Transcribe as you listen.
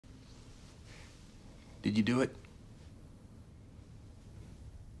Did you do it?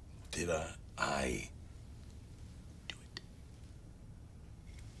 Did I do it?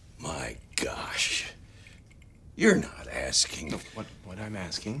 My gosh. You're not asking. What I'm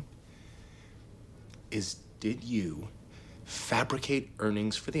asking is, did you fabricate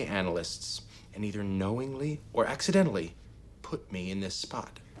earnings for the analysts and either knowingly or accidentally put me in this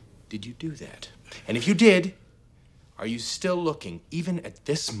spot? Did you do that? And if you did, are you still looking, even at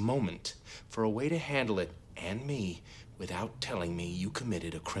this moment, for a way to handle it and me without telling me you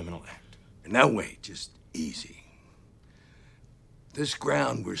committed a criminal act? Now wait, just easy. This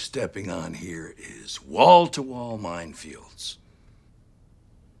ground we're stepping on here is wall-to-wall minefields.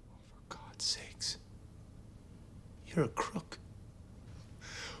 For God's sakes. You're a crook.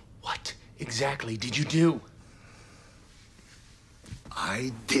 What exactly did you do?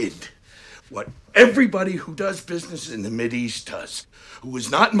 I did what everybody who does business in the Mideast does, who is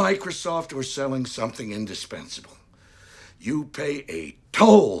not Microsoft or selling something indispensable. You pay a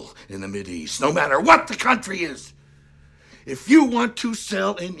toll in the Mideast, no matter what the country is. If you want to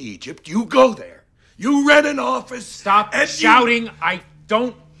sell in Egypt, you go there. You rent an office. Stop shouting. I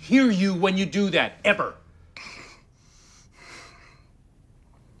don't hear you when you do that, ever.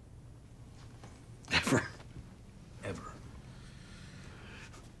 Ever. Ever.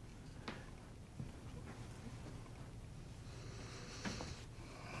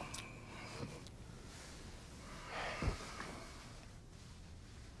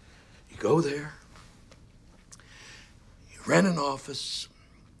 You go there. You rent an office.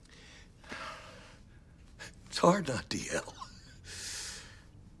 It's hard not to yell.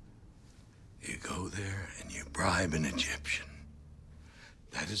 You go there and you bribe an Egyptian.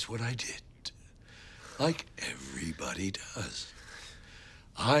 That is what I did. Like everybody does.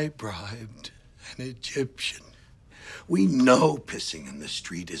 I bribed an Egyptian. We know pissing in the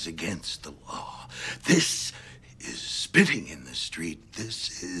street is against the law. This is spitting in the street.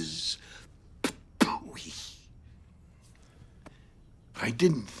 This is pooey. I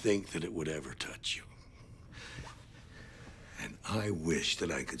didn't think that it would ever touch you. And I wish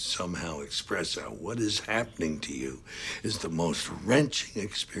that I could somehow express how what is happening to you is the most wrenching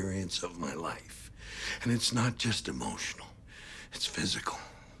experience of my life. And it's not just emotional, it's physical.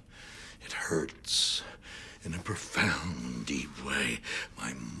 It hurts in a profound, deep way.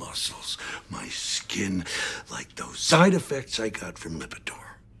 My muscles, my skin, like those side effects I got from Lipitor.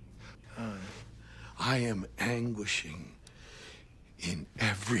 I am anguishing in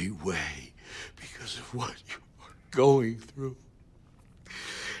every way because of what you are going through.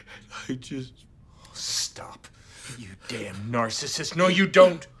 And I just... Stop, you damn narcissist. No, you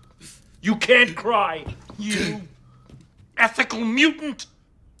don't. You can't cry. You ethical mutant.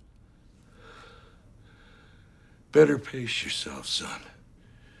 Better pace yourself, son.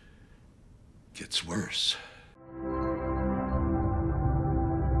 Gets worse.